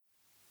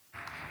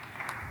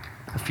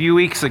few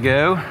weeks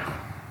ago,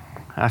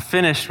 I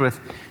finished with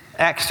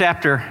Acts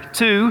chapter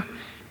 2.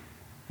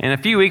 In a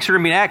few weeks, we're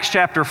going to be in Acts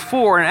chapter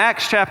 4. In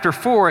Acts chapter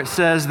 4, it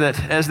says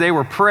that as they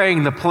were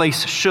praying, the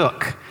place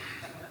shook.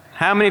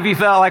 How many of you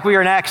felt like we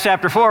were in Acts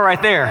chapter 4 right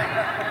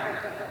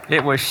there?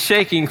 It was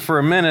shaking for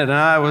a minute, and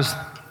I was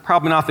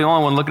probably not the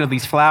only one looking at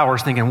these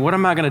flowers thinking, what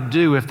am I going to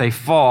do if they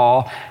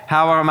fall?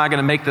 How am I going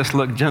to make this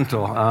look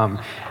gentle?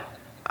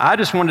 I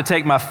just wanted to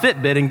take my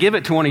Fitbit and give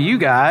it to one of you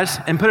guys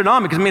and put it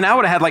on because, I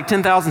would have had like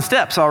 10,000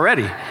 steps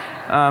already.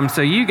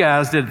 So you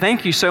guys did.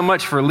 Thank you so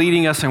much for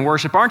leading us in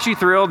worship. Aren't you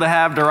thrilled to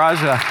have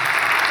Daraja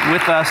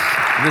with us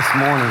this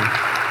morning?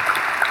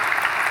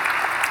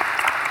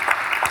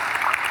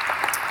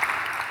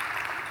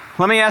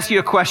 Let me ask you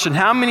a question.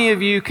 How many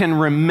of you can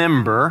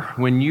remember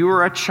when you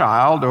were a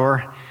child,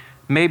 or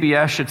maybe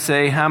I should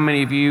say, how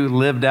many of you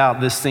lived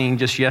out this scene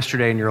just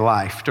yesterday in your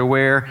life, to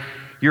where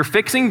you're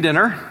fixing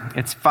dinner,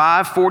 it's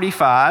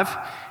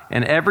 5:45,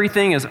 and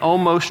everything is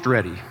almost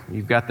ready.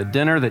 You've got the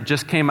dinner that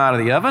just came out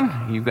of the oven.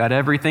 You've got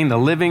everything. The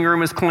living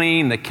room is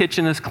clean. The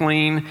kitchen is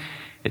clean.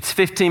 It's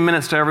 15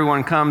 minutes till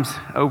everyone comes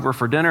over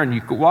for dinner, and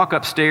you walk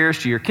upstairs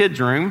to your kids'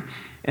 room,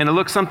 and it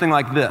looks something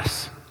like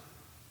this.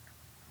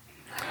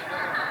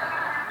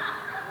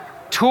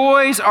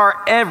 Toys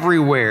are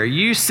everywhere.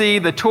 You see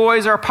the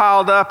toys are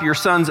piled up. Your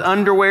son's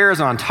underwear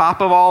is on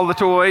top of all the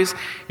toys.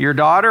 Your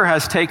daughter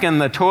has taken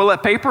the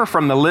toilet paper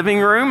from the living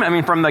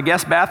room, from the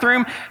guest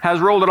bathroom, has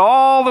rolled it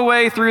all the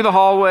way through the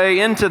hallway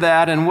into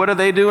that. And what are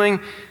they doing?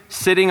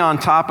 Sitting on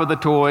top of the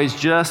toys,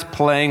 just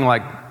playing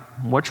like,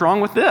 what's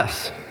wrong with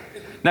this?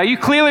 Now, you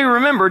clearly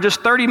remember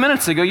just 30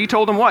 minutes ago, you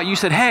told them what? You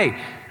said, hey,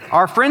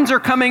 our friends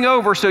are coming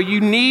over, so you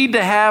need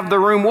to have the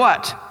room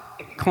what?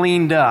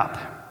 Cleaned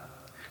up.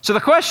 So the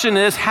question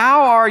is,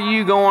 how are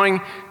you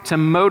going to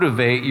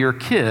motivate your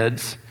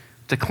kids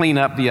to clean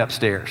up the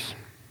upstairs?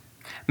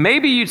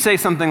 Maybe you'd say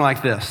something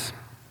like this.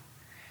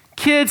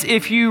 Kids,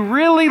 if you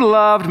really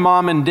loved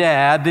mom and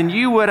dad, then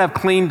you would have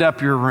cleaned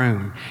up your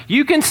room.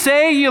 You can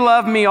say you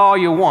love me all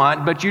you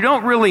want, but you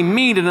don't really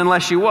mean it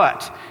unless you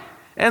what?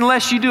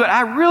 Unless you do it.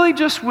 I really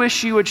just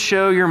wish you would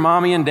show your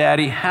mommy and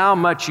daddy how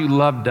much you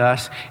loved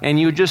us, and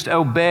you would just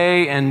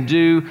obey and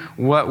do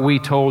what we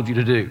told you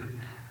to do.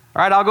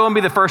 All right, I'll go and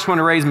be the first one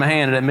to raise my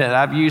hand and admit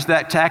I've used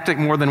that tactic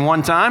more than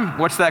one time.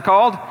 What's that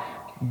called?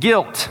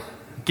 Guilt.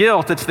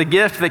 Guilt, it's the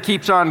gift that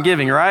keeps on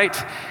giving, right?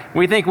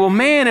 We think, well,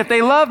 man, if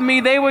they love me,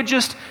 they would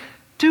just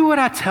do what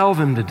I tell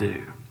them to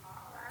do.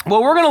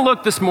 Well, we're going to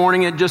look this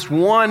morning at just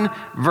one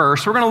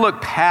verse. We're going to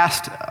look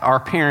past our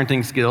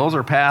parenting skills,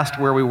 or past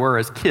where we were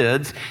as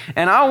kids.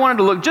 And I wanted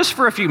to look just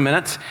for a few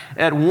minutes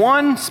at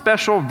one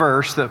special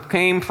verse that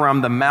came from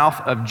the mouth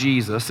of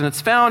Jesus. And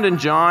it's found in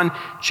John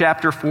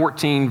chapter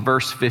 14,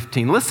 verse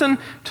 15. Listen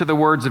to the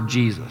words of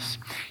Jesus.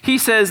 He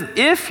says,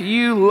 if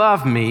you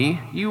love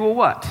me, you will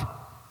what?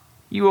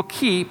 You will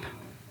keep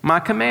my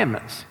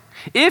commandments.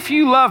 If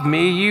you love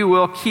me, you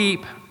will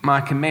keep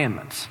my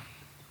commandments.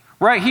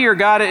 Right here,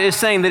 God is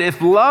saying that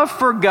if love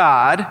for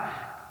God,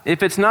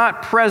 if it's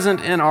not present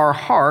in our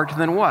heart,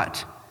 then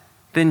what?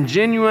 Then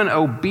genuine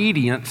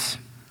obedience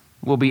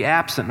will be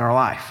absent in our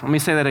life. Let me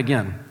say that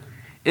again.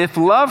 If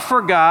love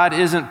for God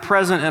isn't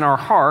present in our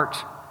heart,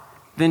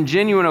 then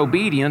genuine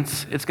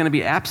obedience, it's going to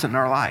be absent in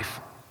our life.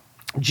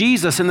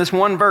 Jesus, in this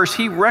one verse,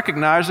 he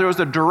recognized there was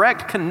a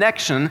direct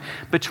connection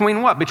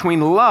between what?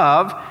 Between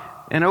love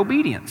and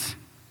obedience.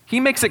 He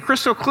makes it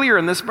crystal clear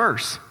in this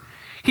verse.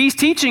 He's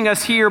teaching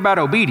us here about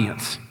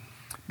obedience,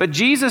 but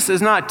Jesus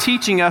is not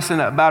teaching us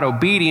about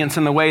obedience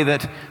in the way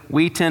that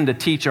we tend to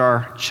teach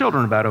our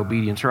children about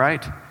obedience,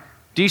 right?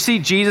 Do you see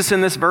Jesus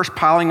in this verse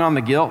piling on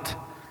the guilt?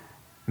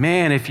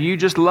 Man, if you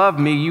just loved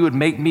me, you would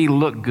make me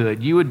look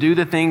good. You would do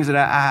the things that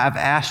I've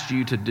asked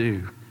you to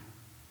do.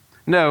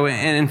 No,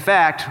 and in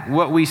fact,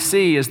 what we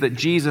see is that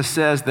Jesus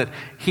says that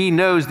he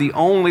knows the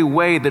only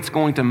way that's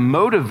going to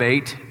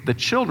motivate the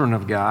children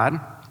of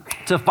God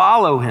to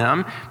follow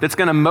him, that's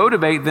going to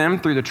motivate them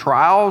through the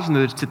trials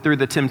and through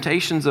the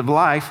temptations of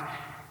life,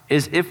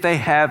 is if they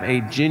have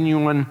a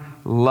genuine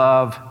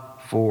love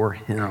for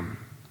him.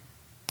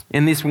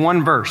 In this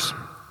one verse,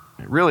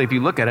 really, if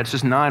you look at it, it's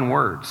just 9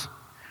 words.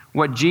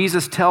 What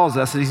Jesus tells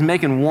us is he's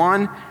making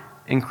one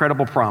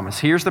incredible promise.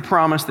 Here's the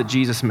promise that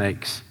Jesus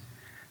makes,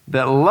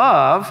 that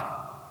love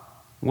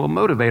will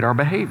motivate our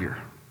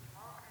behavior.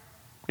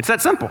 It's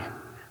that simple,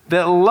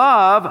 that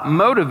love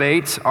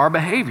motivates our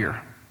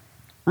behavior.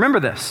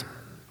 Remember this,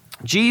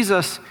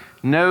 Jesus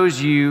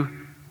knows you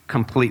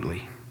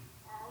completely.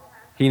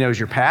 He knows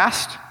your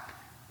past.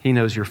 He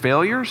knows your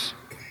failures.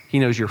 He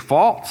knows your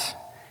faults.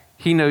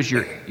 He knows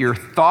your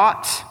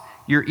thoughts,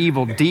 your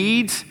evil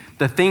deeds,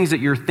 the things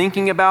that you're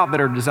thinking about that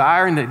are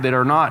desiring, that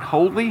are not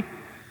holy.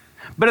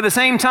 But at the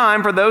same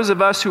time, for those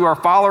of us who are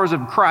followers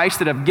of Christ,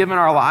 that have given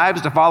our lives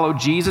to follow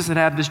Jesus, that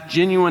have this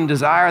genuine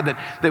desire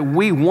that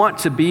we want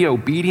to be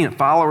obedient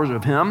followers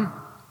of him,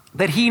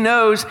 that he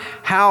knows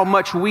how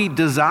much we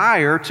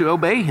desire to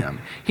obey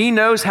him. He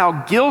knows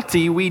how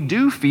guilty we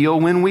do feel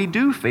when we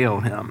do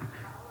fail him.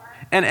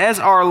 And as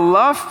our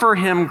love for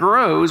him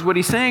grows, what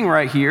he's saying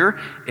right here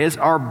is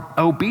our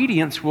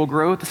obedience will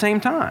grow at the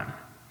same time.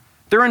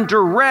 They're in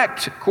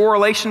direct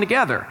correlation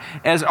together.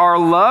 As our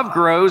love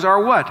grows,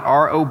 our what?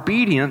 Our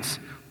obedience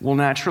will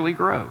naturally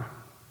grow.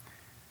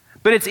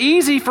 But it's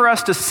easy for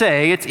us to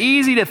say, it's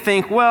easy to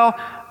think, well,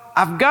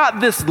 I've got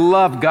this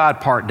love God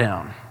part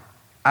down.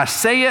 I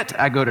say it,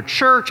 I go to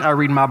church, I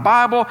read my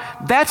Bible.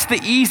 That's the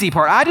easy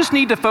part. I just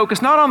need to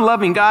focus not on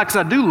loving God because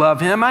I do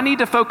love him. I need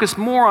to focus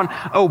more on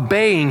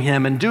obeying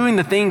him and doing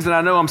the things that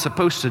I know I'm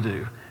supposed to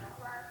do.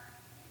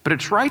 But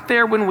it's right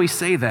there when we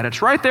say that.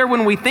 It's right there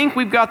when we think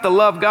we've got the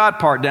love God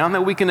part down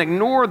that we can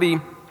ignore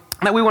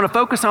that we want to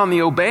focus on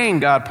the obeying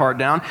God part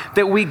down,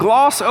 that we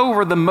gloss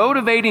over the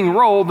motivating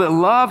role that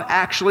love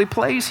actually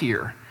plays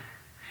here.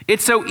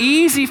 It's so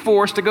easy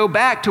for us to go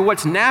back to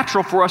what's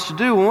natural for us to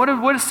do.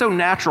 And what is so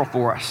natural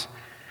for us?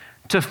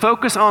 To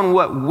focus on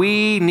what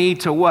we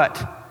need to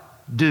what?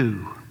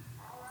 Do.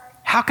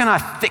 How can I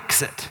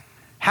fix it?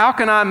 How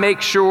can I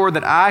make sure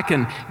that I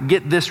can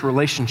get this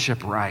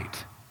relationship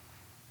right?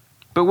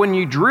 But when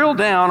you drill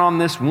down on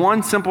this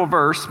one simple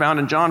verse found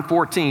in John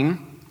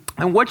 14,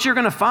 and what you're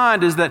going to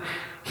find is that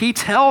he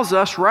tells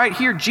us right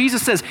here,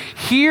 Jesus says,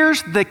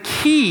 here's the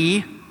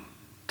key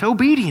to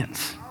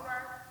obedience.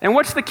 And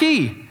what's the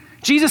key?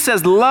 Jesus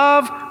says,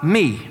 love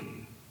me.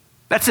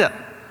 That's it.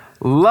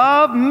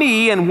 Love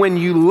me, and when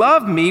you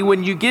love me,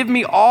 when you give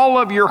me all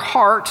of your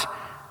heart,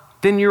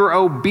 then your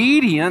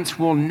obedience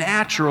will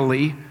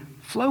naturally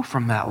flow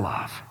from that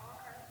love.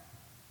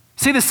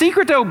 See, the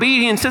secret to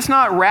obedience is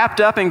not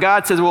wrapped up in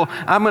God says, well,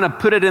 I'm going to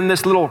put it in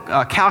this little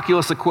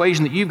calculus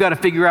equation that you've got to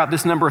figure out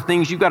this number of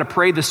things. You've got to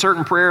pray this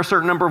certain prayer a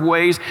certain number of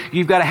ways.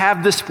 You've got to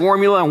have this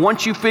formula, and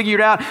once you figure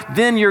it out,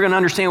 then you're going to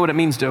understand what it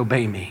means to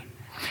obey me.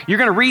 You're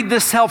going to read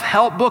this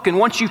self-help book, and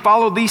once you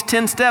follow these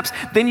 10 steps,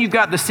 then you've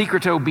got the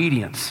secret to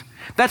obedience.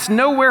 That's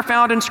nowhere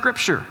found in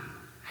Scripture.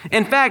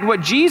 In fact,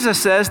 what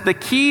Jesus says, the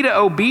key to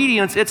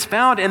obedience, it's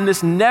found in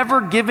this never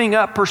giving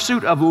up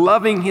pursuit of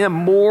loving him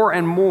more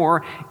and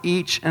more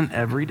each and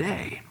every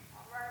day.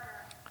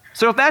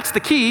 So if that's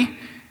the key,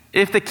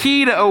 if the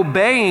key to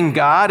obeying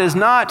God is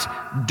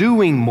not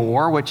doing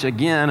more, which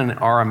again, in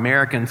our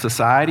American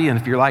society, and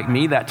if you're like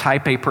me, that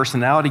type A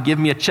personality, give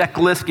me a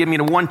checklist, give me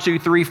the 1, 2,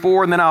 3,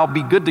 4, and then I'll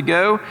be good to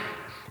go.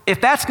 If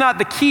that's not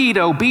the key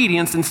to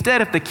obedience,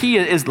 instead, if the key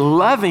is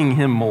loving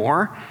him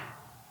more,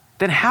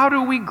 then how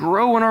do we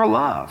grow in our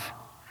love?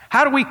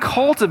 How do we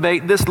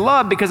cultivate this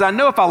love? Because I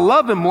know if I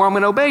love him more, I'm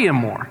going to obey him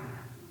more.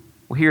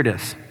 Well, here it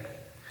is.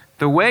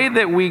 The way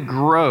that we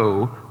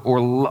grow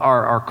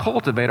or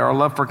cultivate our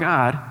love for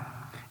God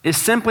is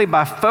simply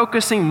by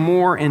focusing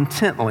more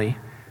intently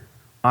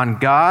on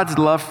God's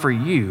love for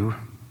you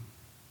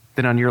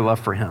than on your love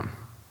for him.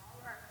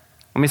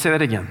 Let me say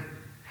that again.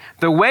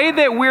 The way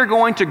that we're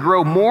going to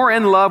grow more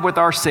in love with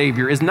our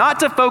Savior is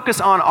not to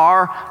focus on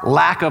our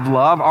lack of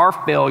love, our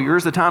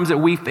failures, the times that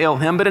we fail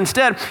him, but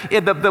instead,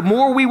 the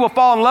more we will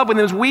fall in love with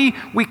him is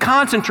we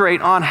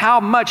concentrate on how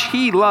much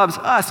he loves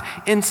us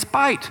in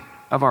spite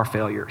of our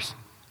failures.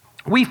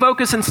 We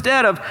focus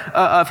instead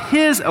of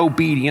his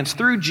obedience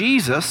through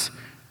Jesus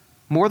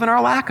more than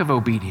our lack of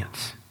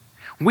obedience.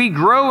 We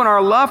grow in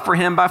our love for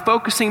him by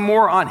focusing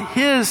more on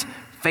his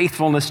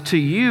faithfulness to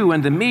you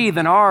and to me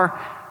than our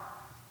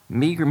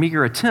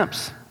meager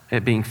attempts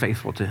at being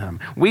faithful to him.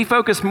 We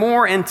focus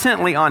more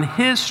intently on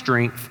his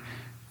strength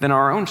than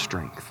our own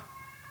strength.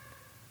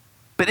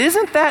 But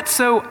isn't that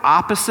so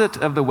opposite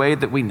of the way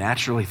that we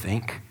naturally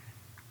think?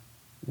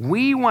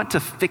 We want to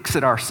fix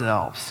it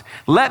ourselves.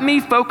 Let me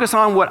focus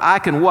on what I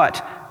can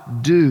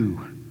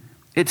do.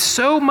 It's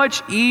so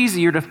much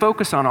easier to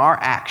focus on our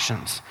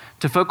actions,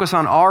 to focus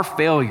on our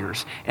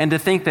failures, and to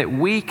think that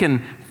we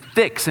can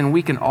fix and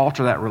we can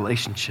alter that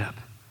relationship.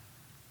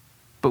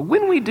 But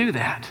when we do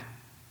that,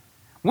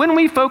 when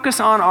we focus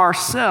on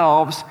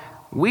ourselves,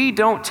 we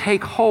don't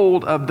take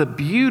hold of the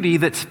beauty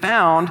that's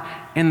found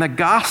in the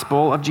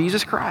gospel of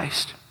Jesus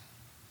Christ.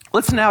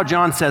 Listen to how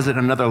John says it in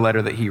another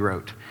letter that he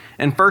wrote.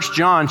 In 1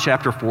 John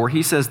chapter 4,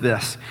 he says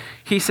this.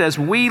 He says,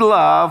 we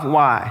love,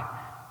 why?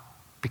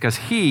 Because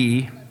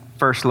he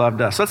first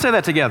loved us. Let's say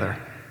that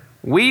together.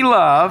 We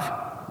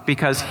love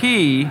because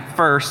he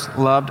first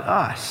loved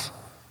us.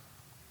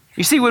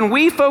 You see, when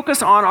we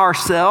focus on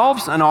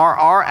ourselves and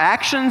our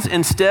actions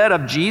instead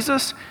of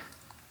Jesus,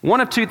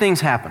 one of two things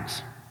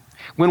happens.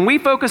 When we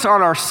focus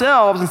on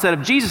ourselves instead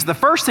of Jesus, the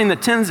first thing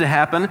that tends to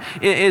happen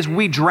is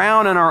we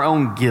drown in our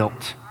own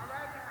guilt.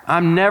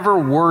 I'm never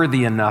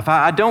worthy enough.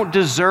 I don't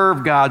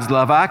deserve God's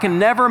love. I can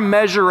never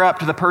measure up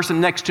to the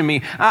person next to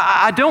me.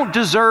 I don't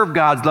deserve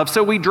God's love,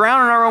 so we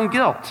drown in our own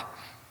guilt.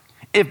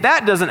 If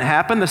that doesn't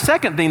happen, the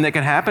second thing that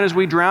can happen is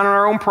we drown in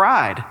our own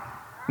pride.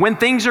 When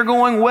things are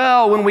going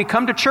well, when we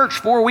come to church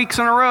 4 weeks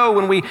in a row,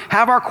 when we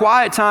have our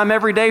quiet time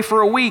every day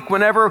for a week,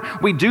 whenever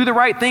we do the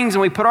right things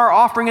and we put our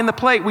offering in the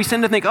plate, we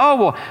tend to think, oh,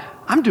 well,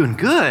 I'm doing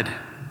good.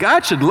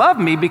 God should love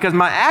me because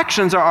my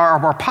actions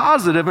are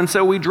positive, and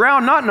so we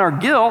drown not in our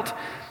guilt,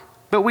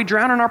 but we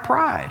drown in our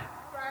pride.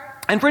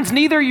 And friends,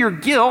 neither your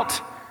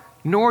guilt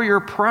nor your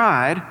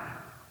pride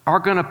are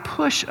going to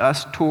push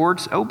us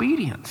towards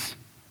obedience.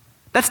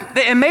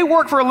 It may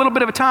work for a little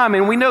bit of a time,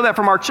 and we know that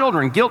from our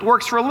children. Guilt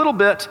works for a little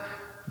bit,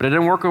 but it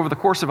doesn't work over the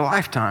course of a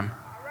lifetime.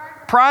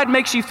 Pride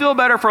makes you feel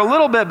better for a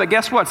little bit, but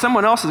guess what?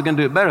 Someone else is going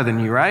to do it better than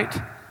you, right?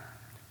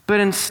 But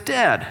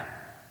instead,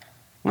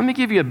 let me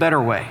give you a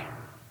better way.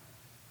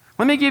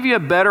 Let me give you a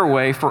better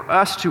way for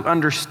us to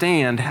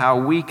understand how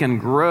we can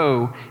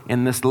grow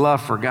in this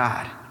love for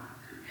God.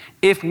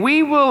 If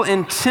we will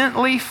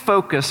intently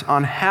focus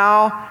on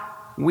how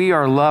we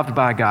are loved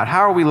by God,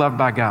 how are we loved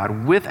by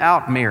God?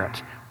 Without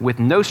merit, with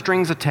no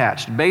strings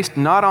attached, based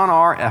not on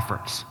our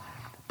efforts,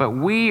 but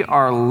we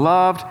are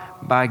loved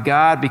by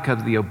God because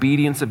of the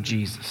obedience of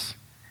Jesus.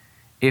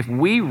 If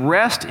we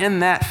rest in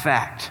that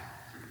fact,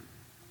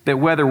 that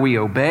whether we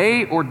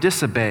obey or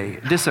disobey,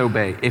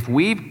 if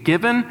we've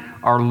given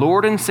our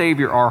Lord and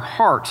Savior our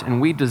heart and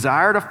we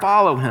desire to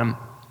follow Him,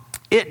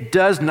 it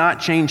does not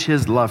change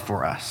His love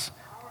for us.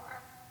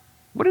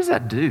 What does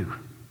that do?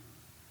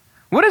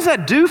 What does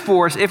that do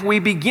for us if we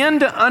begin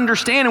to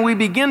understand and we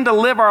begin to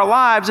live our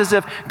lives as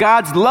if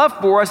God's love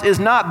for us is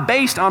not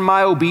based on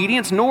my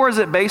obedience, nor is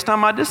it based on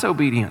my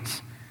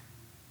disobedience?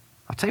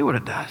 I'll tell you what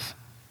it does.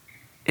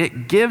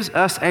 It gives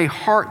us a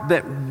heart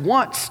that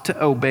wants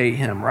to obey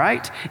Him,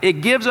 right?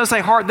 It gives us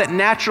a heart that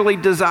naturally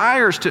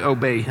desires to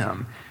obey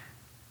Him.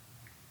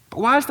 But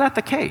why is that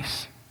the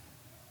case?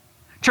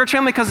 Church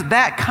family, because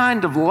that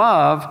kind of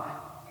love,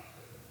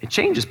 it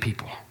changes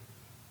people.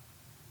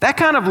 That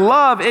kind of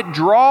love, it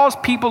draws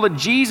people to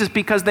Jesus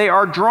because they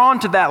are drawn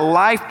to that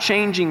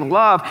life-changing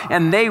love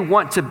and they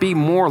want to be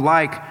more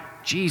like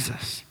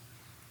Jesus.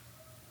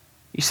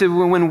 You see,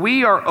 when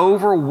we are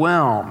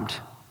overwhelmed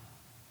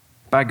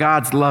by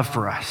God's love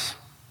for us,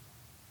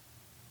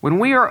 when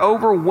we are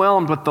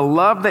overwhelmed with the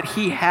love that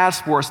He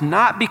has for us,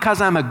 not because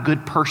I'm a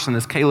good person,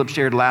 as Caleb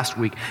shared last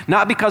week,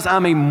 not because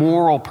I'm a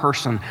moral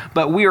person,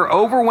 but we are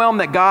overwhelmed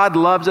that God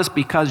loves us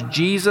because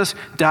Jesus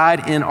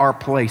died in our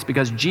place,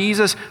 because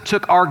Jesus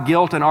took our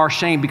guilt and our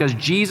shame, because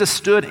Jesus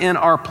stood in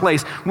our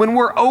place. When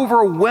we're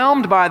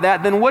overwhelmed by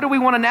that, then what do we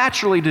want to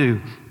naturally do?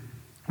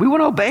 We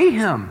want to obey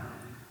Him.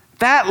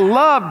 That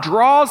love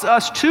draws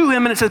us to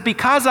Him, and it says,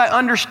 because I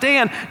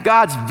understand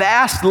God's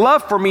vast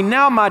love for me,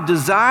 now my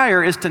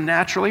desire is to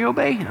naturally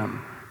obey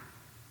Him.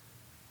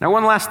 Now,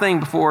 one last thing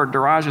before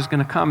Daraj is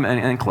going to come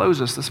and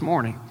close us this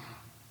morning.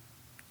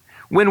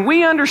 When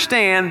we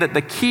understand that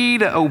the key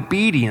to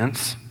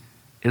obedience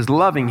is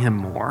loving Him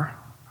more,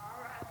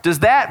 does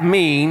that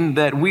mean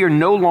that we are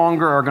no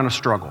longer are going to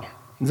struggle?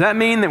 Does that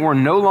mean that we're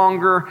no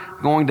longer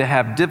going to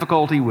have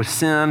difficulty with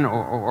sin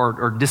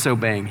or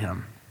disobeying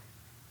Him?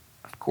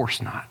 Of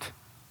course not.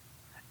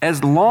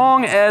 As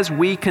long as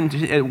we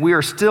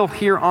are still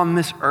here on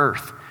this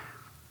earth,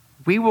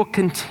 we will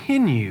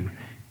continue,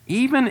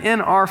 even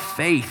in our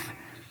faith,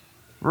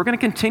 we're going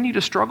to continue to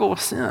struggle with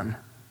sin.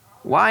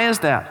 Why is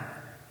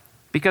that?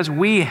 Because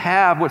we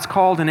have what's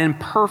called an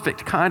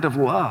imperfect kind of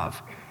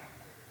love.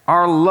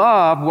 Our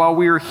love, while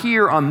we are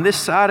here on this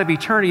side of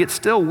eternity, it's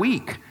still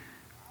weak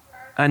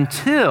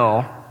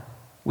until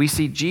we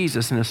see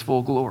Jesus in His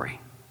full glory.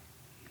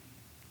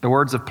 The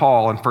words of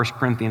Paul in 1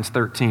 Corinthians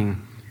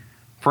 13.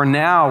 For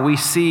now we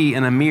see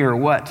in a mirror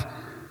what?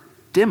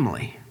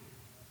 Dimly.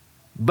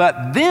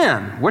 But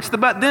then, what's the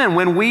but then?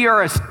 When we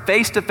are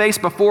face to face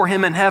before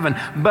Him in heaven.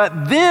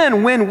 But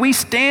then when we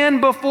stand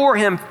before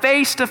Him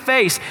face to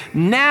face,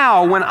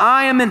 now when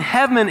I am in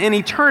heaven in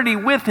eternity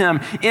with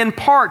Him, in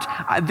part,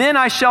 then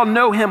I shall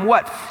know Him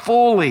what?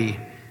 Fully,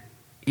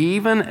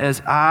 even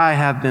as I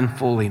have been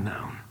fully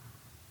known.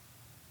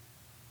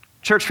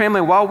 Church family,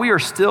 while we are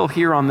still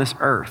here on this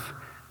earth,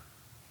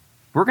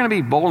 we're going to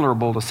be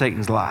vulnerable to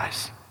Satan's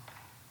lies.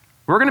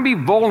 We're going to be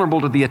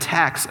vulnerable to the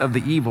attacks of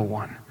the evil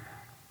one.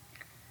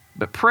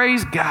 But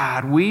praise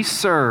God, we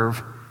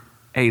serve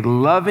a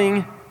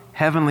loving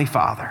Heavenly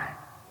Father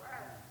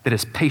that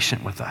is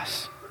patient with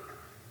us.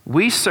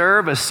 We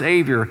serve a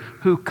Savior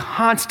who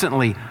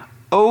constantly,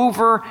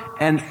 over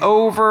and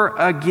over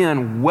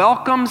again,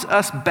 welcomes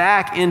us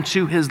back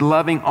into His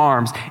loving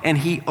arms, and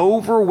He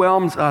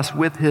overwhelms us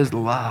with His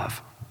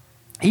love.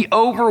 He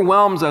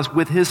overwhelms us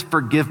with His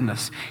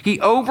forgiveness.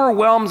 He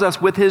overwhelms us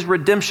with His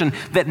redemption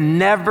that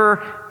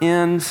never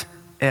ends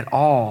at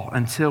all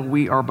until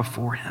we are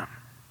before Him.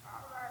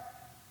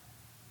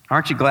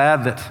 Aren't you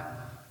glad that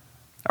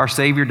our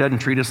Savior doesn't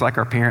treat us like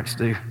our parents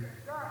do?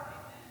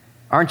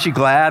 Aren't you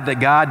glad that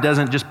God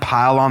doesn't just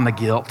pile on the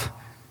guilt?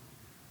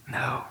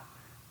 No,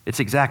 it's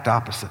exact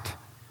opposite.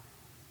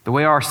 The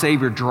way our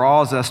Savior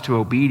draws us to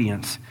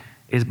obedience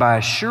is by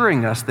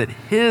assuring us that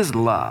His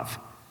love,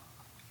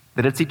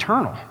 that it's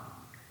eternal.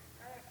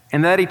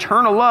 And that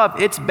eternal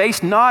love, it's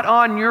based not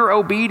on your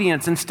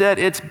obedience. Instead,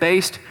 it's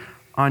based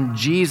on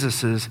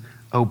Jesus'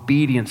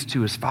 obedience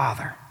to His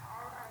Father.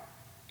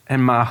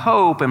 And my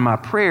hope and my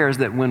prayer is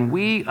that when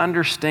we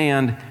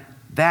understand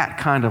that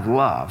kind of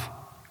love,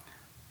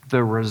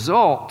 the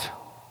result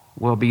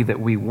will be that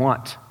we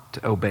want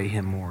to obey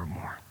Him more and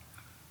more.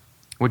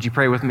 Would you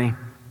pray with me?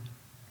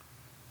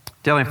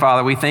 Dear Heavenly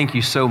Father, we thank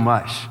You so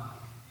much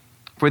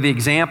for the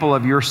example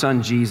of your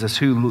Son Jesus,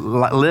 who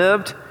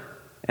lived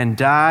and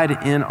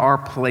died in our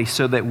place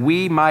so that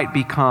we might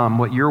become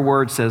what your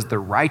word says, the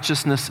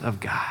righteousness of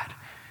God.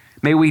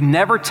 May we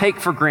never take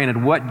for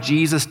granted what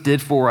Jesus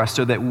did for us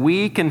so that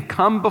we can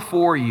come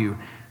before you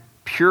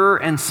pure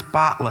and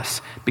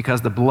spotless because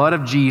the blood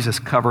of Jesus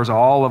covers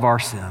all of our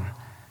sin.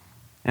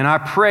 And I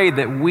pray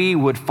that we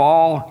would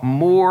fall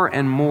more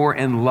and more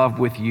in love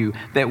with you,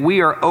 that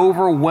we are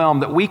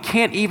overwhelmed, that we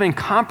can't even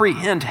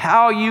comprehend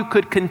how you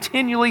could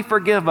continually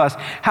forgive us,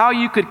 how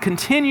you could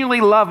continually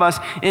love us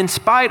in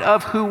spite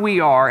of who we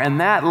are, and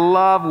that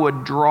love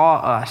would draw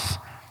us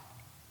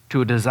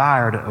to a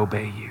desire to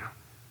obey you,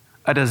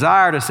 a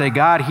desire to say,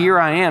 God, here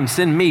I am,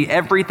 send me,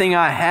 everything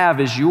I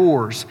have is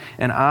yours,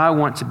 and I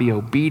want to be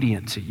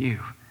obedient to you.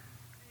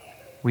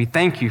 We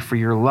thank you for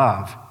your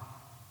love.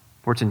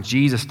 For it's in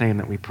Jesus' name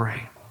that we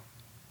pray.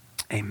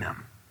 Amen.